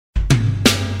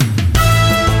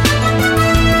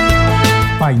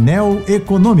Painel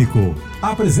Econômico.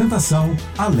 Apresentação,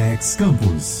 Alex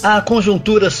Campos. A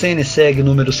Conjuntura CNseg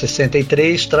nº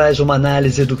 63 traz uma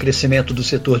análise do crescimento do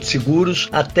setor de seguros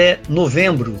até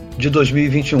novembro de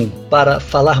 2021. Para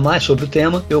falar mais sobre o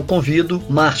tema, eu convido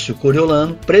Marcio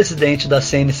Coriolano, presidente da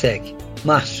CNseg.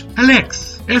 Márcio.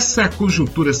 Alex, essa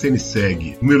Conjuntura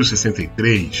CNseg nº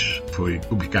 63, foi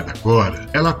publicada agora,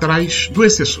 ela traz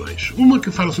duas seções. Uma que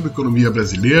fala sobre economia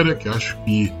brasileira, que eu acho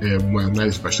que é uma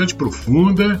análise bastante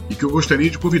profunda e que eu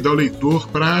gostaria de convidar o leitor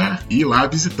para ir lá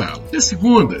visitá-la. E a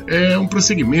segunda é um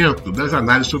prosseguimento das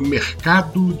análises sobre o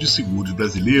mercado de seguros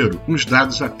brasileiro, com os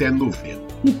dados até novembro.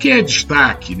 O que é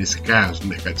destaque, nesse caso, no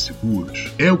mercado de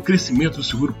seguros, é o crescimento do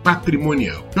seguro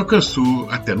patrimonial, que alcançou,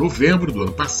 até novembro do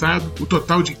ano passado, o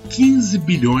total de 15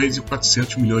 bilhões e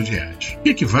 400 milhões de reais, que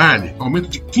equivale a aumento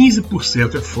de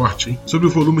 15%, é forte, hein, sobre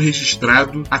o volume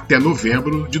registrado até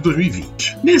novembro de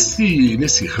 2020.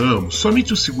 Nesse ramo,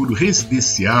 somente o seguro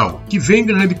residencial, que vem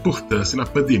ganhando importância na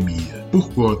pandemia, por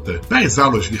conta das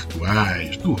aulas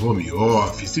virtuais, do home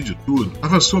office e de tudo,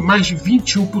 avançou mais de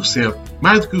 21%,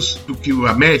 mais do que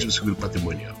a média do seguro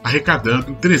patrimonial,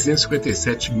 arrecadando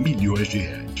 357 milhões de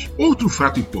reais. Outro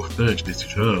fato importante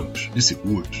desses ramos de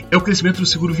seguros é o crescimento do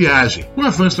seguro viagem. Com o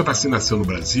avanço da vacinação no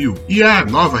Brasil e a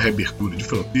nova reabertura de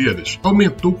fronteiras,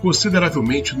 aumentou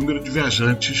consideravelmente o número de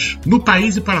viajantes no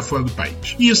país e para fora do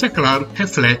país. E isso, é claro,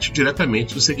 reflete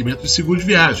diretamente no segmento de seguro de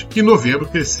viagem, que em novembro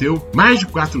cresceu mais de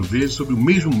 4 vezes sobre o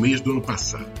mesmo mês do ano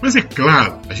passado. Mas é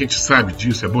claro, a gente sabe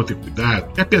disso, é bom ter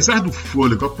cuidado, que apesar do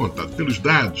fôlego apontado pelos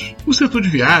dados, o setor de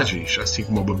viagens, assim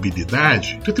como a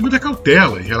mobilidade, já tem muita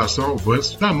cautela em relação ao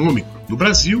avanço da Ômicron no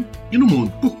Brasil e no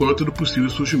mundo, por conta do possível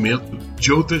surgimento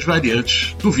de outras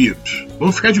variantes do vírus.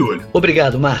 Vamos ficar de olho.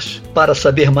 Obrigado, Márcio. Para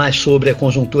saber mais sobre a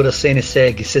Conjuntura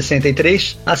CNseg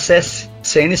 63, acesse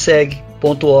cnseg.org.br.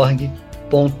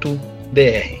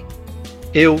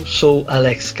 Eu sou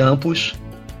Alex Campos.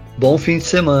 Bom fim de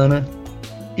semana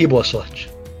e boa sorte.